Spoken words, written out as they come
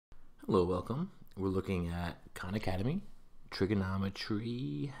Hello, welcome. We're looking at Khan Academy,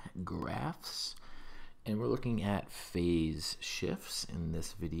 trigonometry graphs, and we're looking at phase shifts in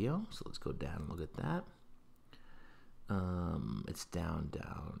this video. So let's go down and look at that. It's down,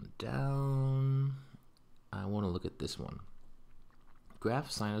 down, down. I want to look at this one.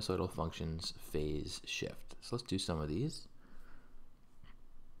 Graph sinusoidal functions phase shift. So let's do some of these.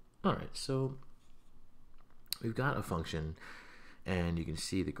 All right, so we've got a function and you can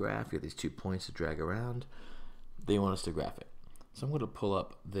see the graph. You have these 2 points to drag around. They want us to graph it. So I'm going to pull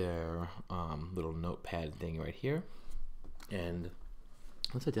up their little notepad thing right here, and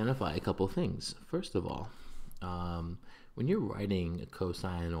let's identify a couple things. First of all, when you're writing a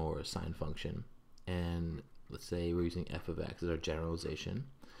cosine or a sine function, and let's say we're using f of x as our generalization,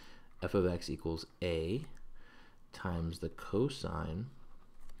 f of x equals a times the cosine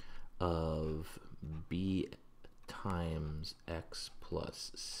of b times x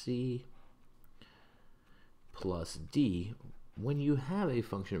plus c plus d. When you have a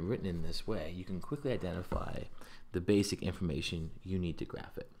function written in this way, you can quickly identify the basic information you need to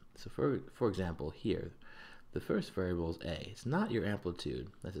graph it. So for example, here, the first variable is a. It's not your amplitude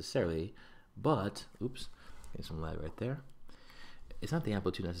necessarily, but, oops, getting some lag right there. It's not the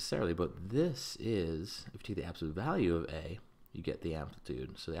amplitude necessarily, but this is, if you take the absolute value of a, you get the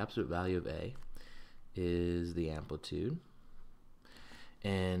amplitude. So the absolute value of a is the amplitude,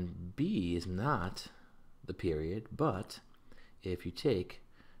 and b is not the period, but if you take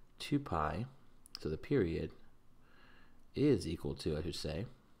 2 pi, so the period is equal to, I should say,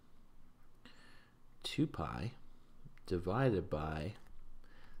 2 pi divided by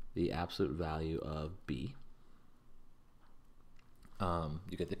the absolute value of b,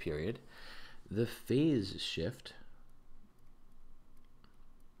 you get the period. The phase shift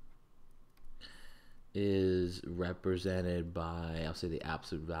is represented by, I'll say, the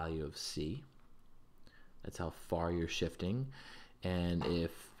absolute value of c. That's how far you're shifting. And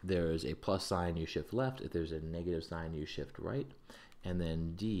if there's a plus sign, you shift left. If there's a negative sign, you shift right. And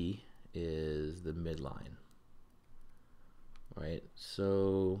then d is the midline. Right?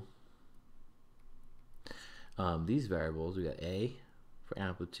 So these variables, we got a for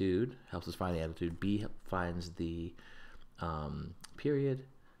amplitude, helps us find the amplitude. B finds the period.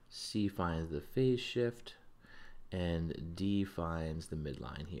 C finds the phase shift, and D finds the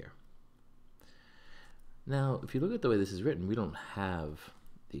midline here. Now, if you look at the way this is written, we don't have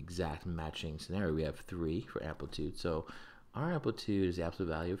the exact matching scenario. We have 3 for amplitude. So our amplitude is the absolute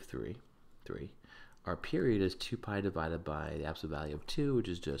value of 3. Our period is 2 pi divided by the absolute value of 2, which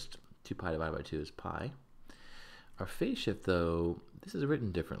is just 2 pi divided by 2 is pi. Our phase shift, though, this is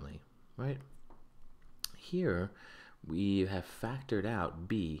written differently, right? Here, we have factored out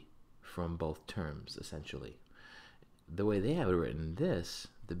b from both terms, essentially. The way they have it written,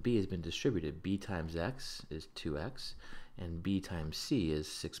 the b has been distributed. B times x is 2x, and b times c is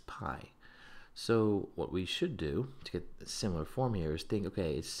 6 pi. So what we should do to get a similar form here is think,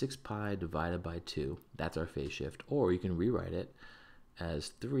 okay, it's 6 pi divided by 2. That's our phase shift. Or you can rewrite it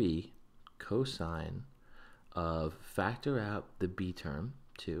as 3 cosine of factor out the b term,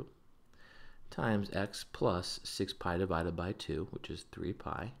 2, times x plus 6 pi divided by 2, which is 3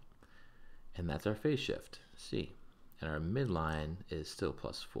 pi, and that's our phase shift, c. And our midline is still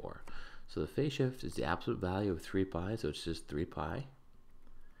plus 4. So the phase shift is the absolute value of 3 pi, so it's just 3 pi.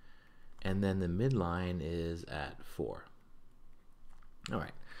 And then the midline is at 4. All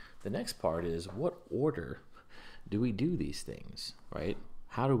right, the next part is, what order do we do these things, right?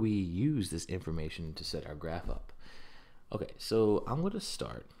 How do we use this information to set our graph up? Okay, so I'm going to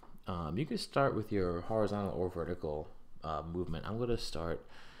start. You can start with your horizontal or vertical movement. I'm going to start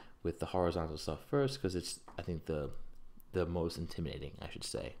with the horizontal stuff first because it's, I think, the most intimidating, I should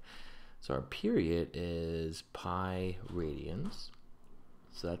say. So our period is pi radians.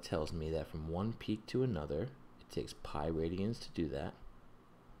 So that tells me that from one peak to another, it takes pi radians to do that.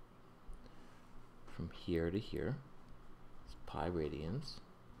 From here to here, it's pi radians.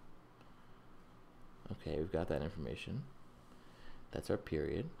 Okay, we've got that information. That's our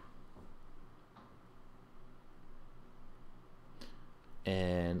period.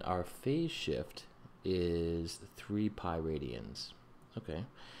 And our phase shift is 3 pi radians. Okay,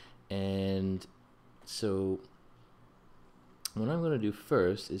 and so what I'm going to do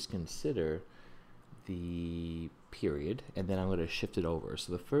first is consider the period, and then I'm going to shift it over.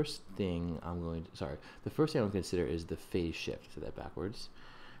 So the first thing I'm going to consider is the phase shift. So that backwards.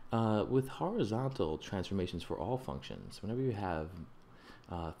 With horizontal transformations for all functions, whenever you have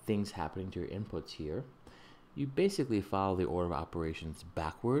things happening to your inputs here, you basically follow the order of operations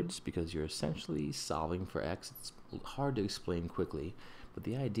backwards because you're essentially solving for x. It's hard to explain quickly, But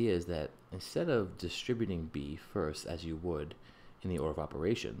the idea is that instead of distributing b first as you would in the order of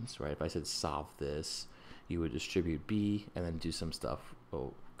operations, right? If I said solve this, you would distribute b and then do some stuff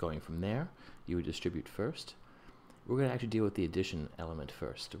going from there. You would distribute first. We're going to actually deal with the addition element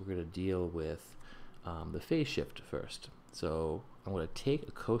first. We're going to deal with the phase shift first. So I'm going to take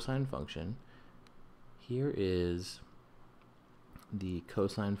a cosine function. Here is the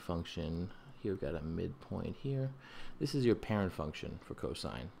cosine function. Here we've got a midpoint here. This is your parent function for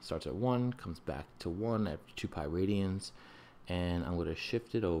cosine. Starts at 1, comes back to 1 at 2 pi radians, and I'm going to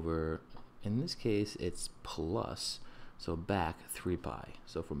shift it over. In this case, it's plus, so back 3 pi.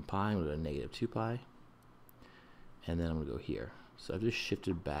 So from pi, I'm going to negative 2 pi, and then I'm going to go here. So I've just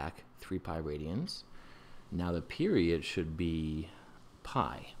shifted back 3 pi radians. Now the period should be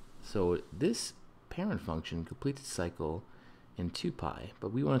pi. So this parent function completes its cycle in 2 pi,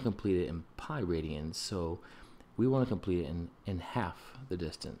 but we want to complete it in pi radians, so we want to complete it in half the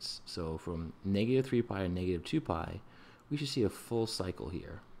distance. So from negative 3 pi to negative 2 pi, we should see a full cycle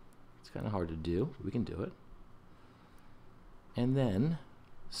here. It's kind of hard to do, but we can do it. And then,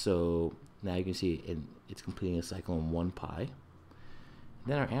 so now you can see it's completing a cycle in 1 pi.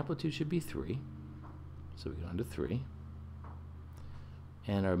 Then our amplitude should be 3, so we go down to 3.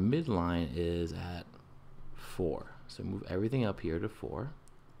 And our midline is at 4. So move everything up here to 4.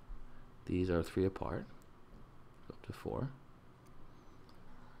 These are 3 apart. Go up to 4.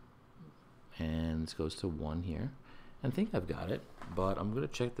 And this goes to 1 here. I think I've got it, but I'm going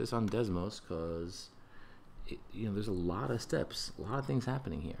to check this on Desmos because there's a lot of steps, a lot of things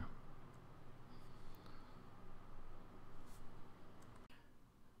happening here.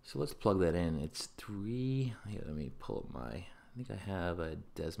 So let's plug that in. It's 3. Here, let me pull up I think I have a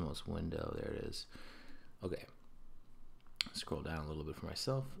Desmos window. There it is. Okay. Scroll down a little bit for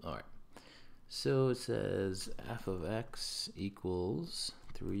myself. All right. So it says f of x equals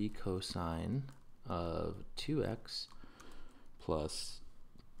 3 cosine of 2x plus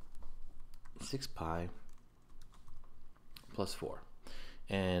 6 pi plus 4.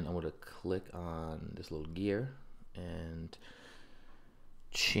 And I'm going to click on this little gear and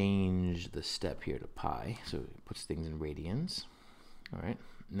change the step here to pi, so it puts things in radians. All right,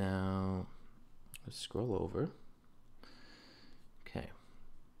 now let's scroll over. Okay.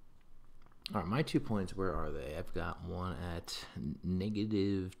 All right, my 2 points, where are they? I've got one at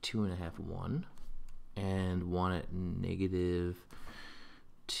negative 2.5, 1, and one at negative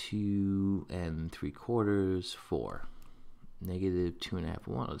 2 3/4, 4. Negative 2.5,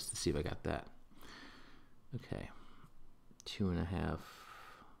 1. Let's see if I got that. Okay, 2.5,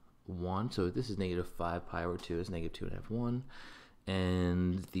 1. So this is negative 5 pi over 2 is negative 2.5, 1.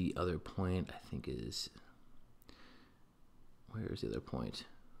 And the other point, I think, is, where is the other point?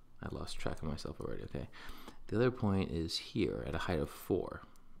 I lost track of myself already. Okay, the other point is here at a height of 4.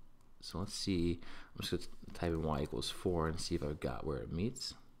 So let's see. I'm just going to type in y equals 4 and see if I've got where it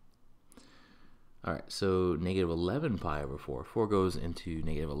meets. All right, so negative 11 pi over 4. 4 goes into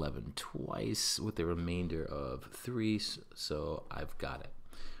negative 11 twice with the remainder of 3, so I've got it.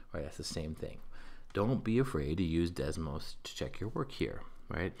 Right, that's the same thing. Don't be afraid to use Desmos to check your work here,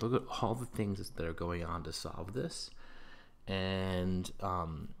 right? Look at all the things that are going on to solve this. And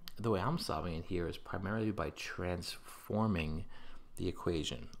the way I'm solving it here is primarily by transforming the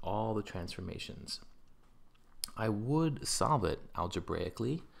equation, all the transformations. I would solve it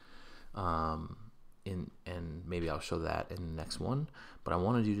algebraically, and maybe I'll show that in the next one, but I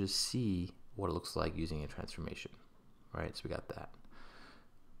wanted you to see what it looks like using a transformation, right? So we got that.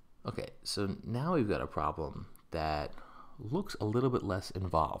 Okay, so now we've got a problem that looks a little bit less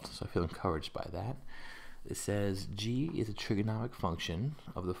involved, so I feel encouraged by that. It says g is a trigonomic function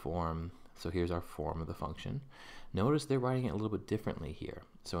of the form, so here's our form of the function. Notice they're writing it a little bit differently here.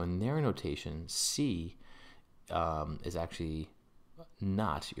 So in their notation, c is actually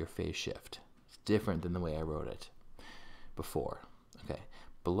not your phase shift. It's different than the way I wrote it before. Okay,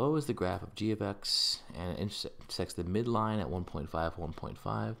 below is the graph of g of x, and it intersects the midline at 1.5,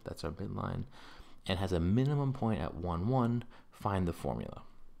 1.5. That's our midline, and has a minimum point at 1, 1. Find the formula.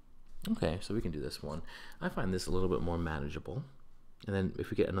 Okay, so we can do this one. I find this a little bit more manageable. And then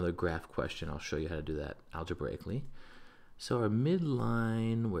if we get another graph question, I'll show you how to do that algebraically. So our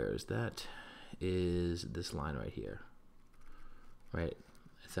midline, where is that? Is this line right here, right?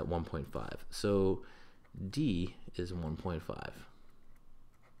 It's at 1.5. So D is 1.5.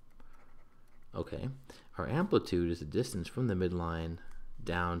 Okay, our amplitude is the distance from the midline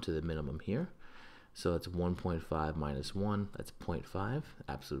down to the minimum here. So it's 1.5 minus 1, that's 0.5.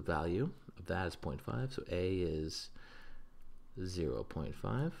 Absolute value of that is 0.5. So A is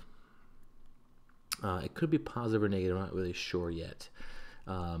 0.5. It could be positive or negative, I'm not really sure yet.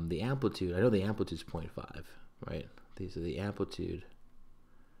 The amplitude, I know the amplitude is 0.5, right? So the amplitude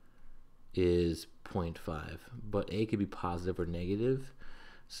is 0.5, but A could be positive or negative.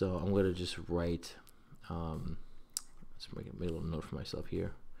 So I'm going to just write, let's make a little note for myself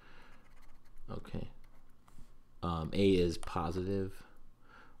here. Okay. A is positive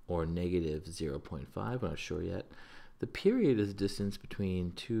or negative 0.5. We're not sure yet. The period is the distance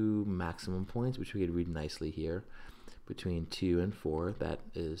between two maximum points, which we could read nicely here. Between 2 and 4, that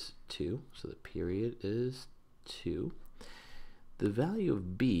is 2. So the period is 2. The value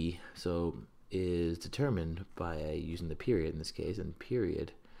of B, so, is determined by using the period in this case, and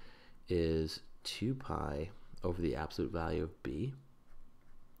period is 2 pi over the absolute value of B.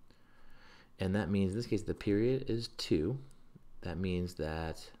 And that means in this case the period is 2. That means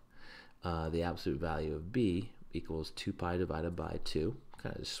that the absolute value of B equals 2 pi divided by 2.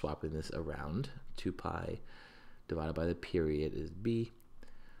 Kind of just swapping this around. 2 pi divided by the period is B.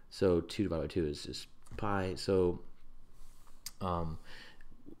 So 2 divided by 2 is just pi. So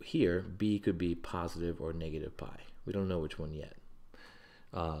here B could be positive or negative pi. We don't know which one yet.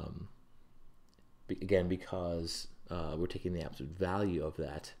 Again, because we're taking the absolute value of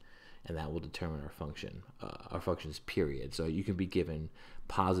that, and that will determine our function. Our function's period. So you can be given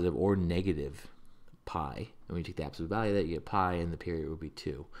positive or negative pi. And when you take the absolute value of that, you get pi, and the period will be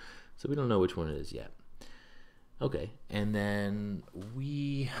 2. So we don't know which one it is yet. Okay, and then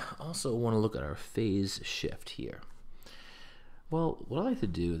we also want to look at our phase shift here. Well, what I like to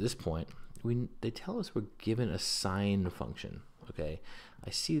do at this point, they tell us we're given a sine function. Okay, I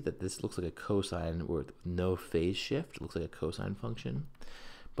see that this looks like a cosine with no phase shift. It looks like a cosine function.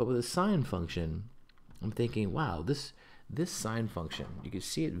 But with a sine function, I'm thinking, wow, this sine function, you can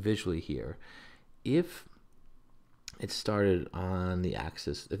see it visually here. If it started on the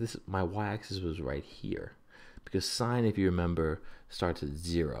axis, if my y-axis was right here, because sine, if you remember, starts at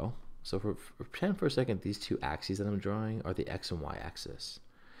 0. So pretend for a second these two axes that I'm drawing are the x and y axis.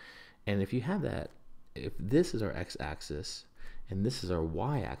 And if you have that, if this is our x-axis and this is our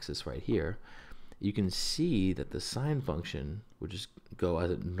y-axis right here, you can see that the sine function would just go as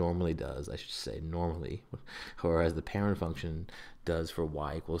it normally does, I should say normally, or as the parent function does for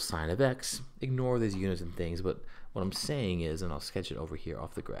y equals sine of x. Ignore these units and things, but what I'm saying is, and I'll sketch it over here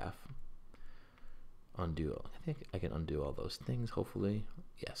off the graph, undo, I think I can undo all those things, hopefully.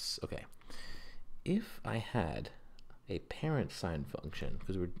 Yes, okay. If I had a parent sine function,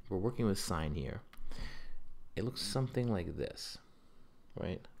 because we're working with sine here, it looks something like this,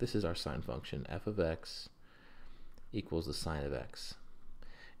 right? This is our sine function, f of x equals the sine of x.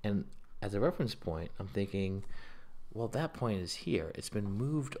 And as a reference point, I'm thinking, well, that point is here. It's been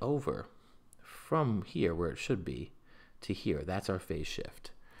moved over from here, where it should be, to here. That's our phase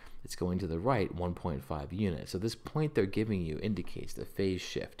shift. It's going to the right 1.5 units. So this point they're giving you indicates the phase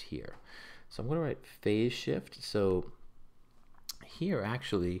shift here. So I'm going to write phase shift. So here,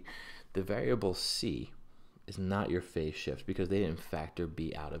 actually, the variable c is not your phase shift because they didn't factor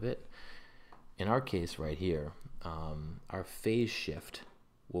b out of it. In our case right here, our phase shift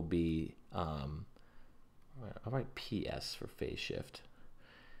will be, I'll write ps for phase shift,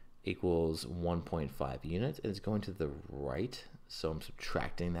 equals 1.5 units, and it's going to the right. So I'm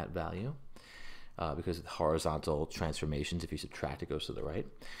subtracting that value because of horizontal transformations. If you subtract, it goes to the right.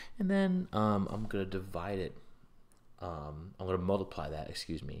 And then I'm going to divide it, I'm going to multiply that,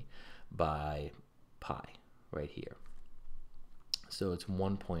 excuse me, by pi right here. So it's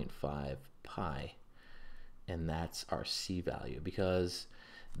 1.5 pi, and that's our c value, because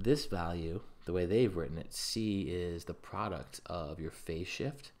this value, the way they've written it, c is the product of your phase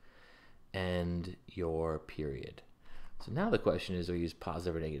shift and your period. So now the question is, do I use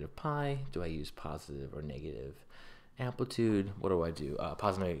positive or negative pi? Do I use positive or negative amplitude? What do I do?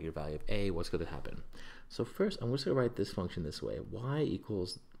 Positive or negative value of a, what's going to happen? So first, I'm just going to write this function this way. Y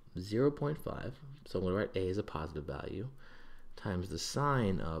equals 0.5, so I'm going to write a as a positive value, times the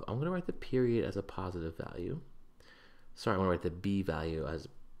sine of, I'm going to write the period as a positive value. Sorry, I'm going to write the b value as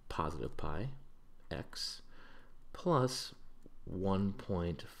positive pi, x, plus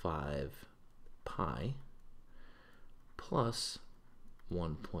 1.5 pi, plus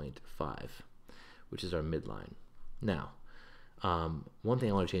 1.5, which is our midline. Now, one thing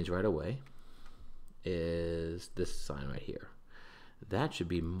I want to change right away is this sign right here. That should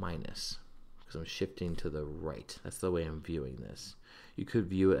be minus, because I'm shifting to the right. That's the way I'm viewing this. You could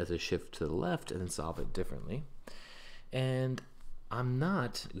view it as a shift to the left and then solve it differently. And I'm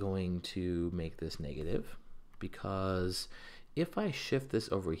not going to make this negative, because if I shift this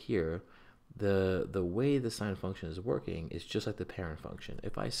over here, the way the sine function is working is just like the parent function.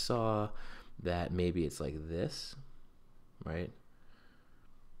 If I saw that maybe it's like this, right?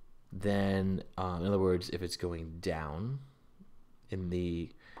 then in other words, if it's going down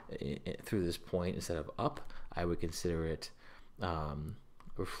through this point instead of up, I would consider it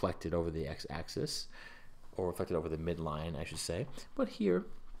reflected over the x-axis, or reflected over the midline, I should say. But here,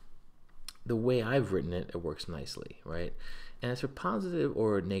 the way I've written it, it works nicely, right? And as for positive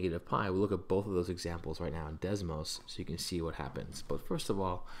or negative pi, we'll look at both of those examples right now in Desmos so you can see what happens. But first of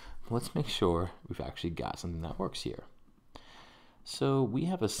all, let's make sure we've actually got something that works here. So we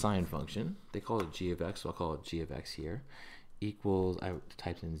have a sine function. They call it g of x, so I'll call it g of x here, equals, I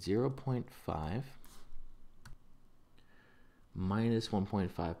typed in 0.5 minus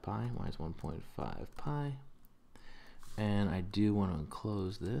 1.5 pi minus 1.5 pi. And I do want to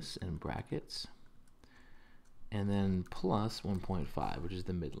enclose this in brackets. And then plus 1.5, which is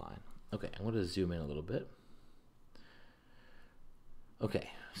the midline. Okay, I'm going to zoom in a little bit. Okay,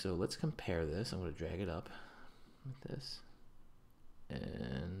 so let's compare this. I'm going to drag it up like this.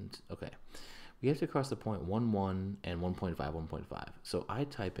 And okay, we have to cross the point 1, 1 and 1.5, 1.5. So I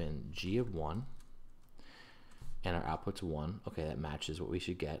type in g of 1 and our output's 1. Okay, that matches what we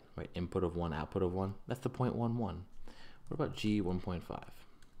should get, right? Input of 1, output of 1. That's the point 1, 1. What about g 1.5?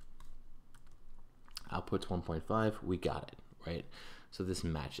 Output's 1.5. We got it, right? So this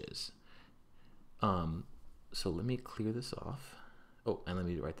matches. So let me clear this off. Oh, and let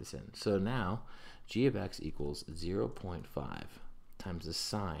me write this in. So now g of x equals 0.5 times the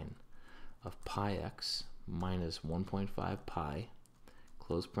sine of pi x minus 1.5 pi,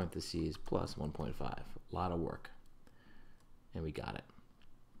 close parentheses, plus 1.5. A lot of work. And we got it.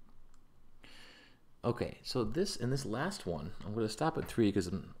 Okay, so in this last one, I'm going to stop at 3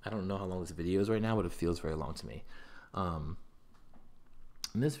 because I don't know how long this video is right now, but it feels very long to me. In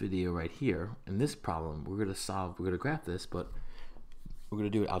this video right here, in this problem, we're going to graph this, but we're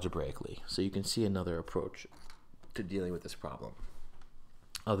going to do it algebraically. So you can see another approach to dealing with this problem,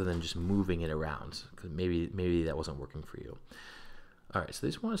 other than just moving it around, because maybe that wasn't working for you. All right, so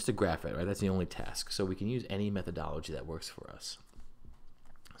they just want us to graph it, right? That's the only task. So we can use any methodology that works for us.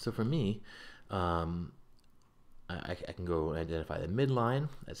 So for me, I can go and identify the midline.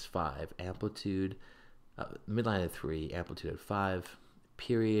 That's 5. Amplitude, midline at 3. Amplitude at 5.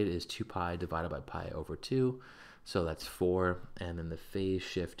 Period is 2 pi divided by pi over 2. So that's 4. And then the phase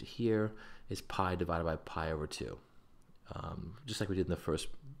shift here is pi divided by pi over 2. Just like we did in the first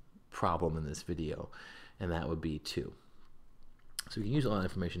problem in this video. And that would be 2. So we can use all that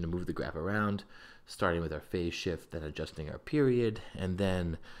information to move the graph around, starting with our phase shift, then adjusting our period, and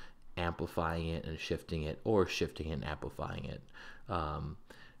then amplifying it and shifting it, or shifting it and amplifying it.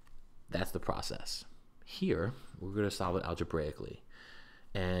 That's the process. Here, we're going to solve it algebraically,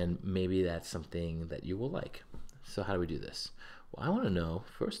 and maybe that's something that you will like. So how do we do this? Well, I want to know,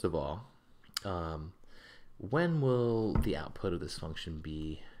 first of all, when will the output of this function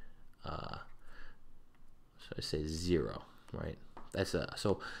be, should I say 0, right? That's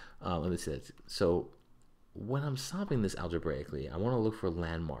let me say that. So when I'm solving this algebraically, I want to look for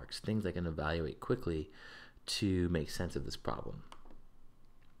landmarks, things I can evaluate quickly to make sense of this problem.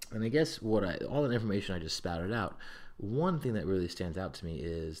 And I guess all the information I just spouted out, one thing that really stands out to me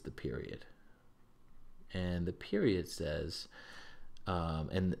is the period. And the period says,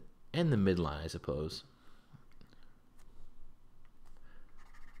 and the midline, I suppose.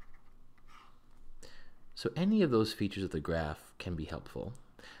 So any of those features of the graph can be helpful.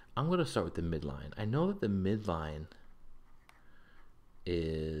 I'm going to start with the midline. I know that the midline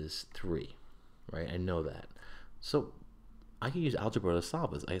is 3, right? I know that. So I can use algebra to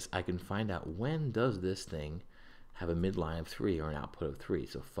solve this. I can find out when does this thing have a midline of 3 or an output of 3.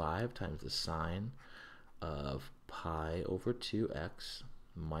 So 5 times the sine of pi over 2x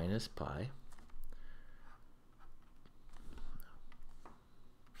minus pi.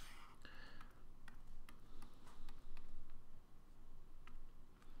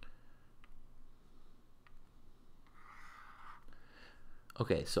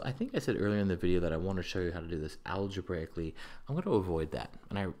 Okay, so I think I said earlier in the video that I want to show you how to do this algebraically. I'm going to avoid that.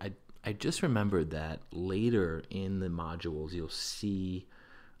 And I just remembered that later in the modules, you'll see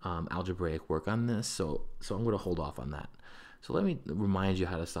algebraic work on this. So I'm going to hold off on that. So let me remind you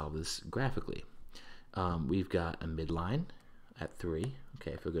how to solve this graphically. We've got a midline at 3.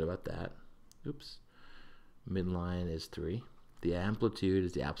 Okay, I feel good about that. Oops. Midline is 3. The amplitude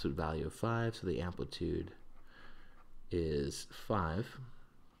is the absolute value of 5. So the amplitude is 5.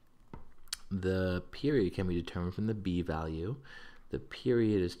 The period can be determined from the b value. The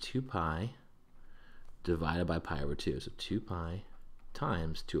period is 2 pi divided by pi over 2. So 2 pi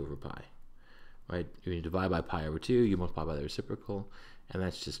times 2 over pi. Right? When you divide by pi over 2, you multiply by the reciprocal, and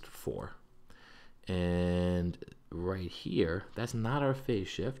that's just 4. And right here, that's not our phase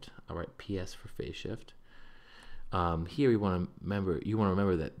shift. I'll write PS for phase shift. Here you want to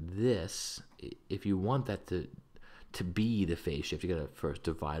remember that this, if you want that to be the phase shift, you got to first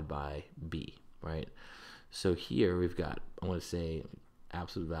divide by B, right? So here we've got, I want to say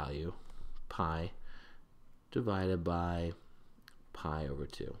absolute value pi divided by pi over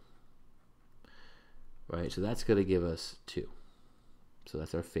 2, right? So that's going to give us 2. So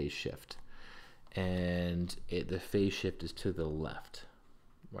that's our phase shift. And the phase shift is to the left,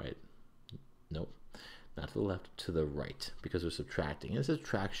 right? Nope, not to the left, to the right, because we're subtracting. And this is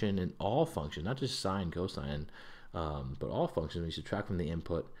subtraction in all functions, not just sine, cosine, but all functions. When you subtract from the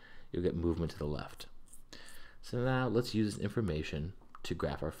input, you'll get movement to the left. So now let's use this information to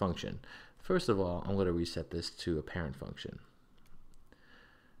graph our function. First of all, I'm going to reset this to a parent function.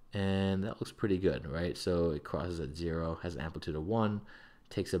 And that looks pretty good, right? So it crosses at 0, has an amplitude of 1,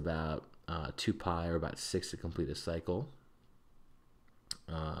 takes about 2 pi or about 6 to complete a cycle.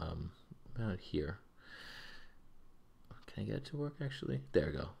 About here. Can I get it to work actually? There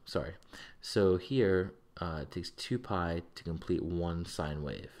we go. Sorry. So here it takes 2 pi to complete 1 sine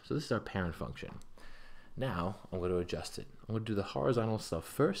wave. So this is our parent function. Now I'm going to adjust it. I'm going to do the horizontal stuff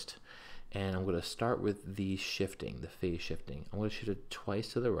first, and I'm going to start with the shifting, the phase shifting. I'm going to shift it twice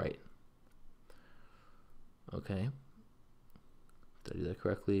to the right. Okay. Did I do that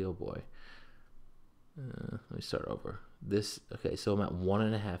correctly? Oh boy. Let me start over. This, okay, so I'm at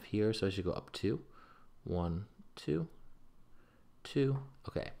 1.5 here, so I should go up 2. 1, 2, 2.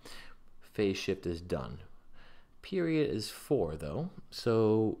 Okay. Phase shift is done. Period is 4 though,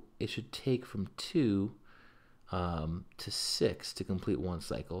 so it should take from 2 to 6 to complete 1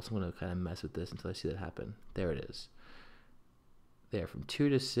 cycle. So I'm going to kind of mess with this until I see that happen. There it is. There, from 2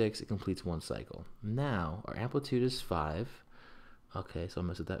 to 6, it completes 1 cycle. Now, our amplitude is 5. Okay, so I'll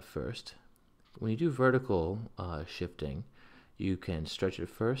mess with that first. When you do vertical shifting, you can stretch it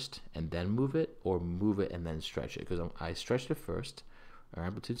first and then move it, or move it and then stretch it. Because I stretched it first, our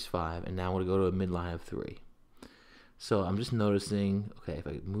amplitude's 5, and now I'm going to go to a midline of 3. So I'm just noticing, okay, if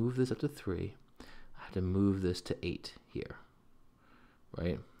I move this up to 3, I have to move this to 8 here,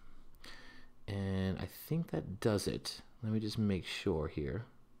 right? And I think that does it. Let me just make sure here.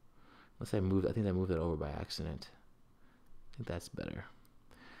 Unless I moved, I think I moved it over by accident. I think that's better.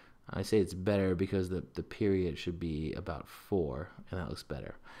 I say it's better because the period should be about 4, and that looks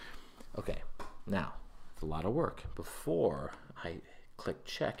better. Okay, now, it's a lot of work. Before I click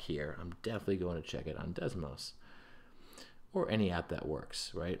check here, I'm definitely going to check it on Desmos, or any app that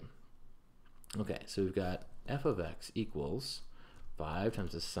works, right? Okay, so we've got f of x equals 5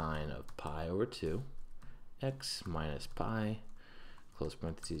 times the sine of pi over 2, x minus pi, close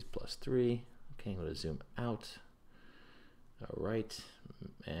parentheses, plus 3. Okay, I'm going to zoom out. All right,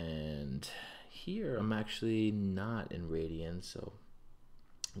 and here I'm actually not in radians, so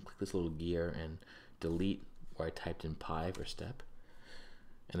I'll click this little gear and delete where I typed in pi for step,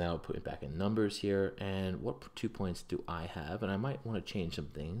 and that'll put it back in numbers here. And what 2 points do I have? And I might want to change some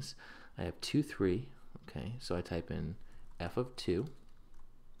things. I have 2, 3. Okay, so I type in f of 2.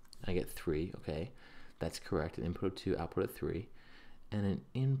 I get 3. Okay, that's correct. An input of 2, output of 3. And an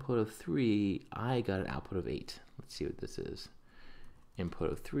input of 3, I got an output of 8. Let's see what this is. Input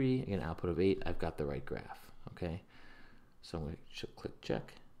of 3, again, output of 8. I've got the right graph. Okay, so I'm going to click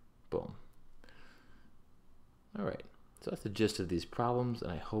check. Boom. All right, so that's the gist of these problems, and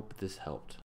I hope this helped.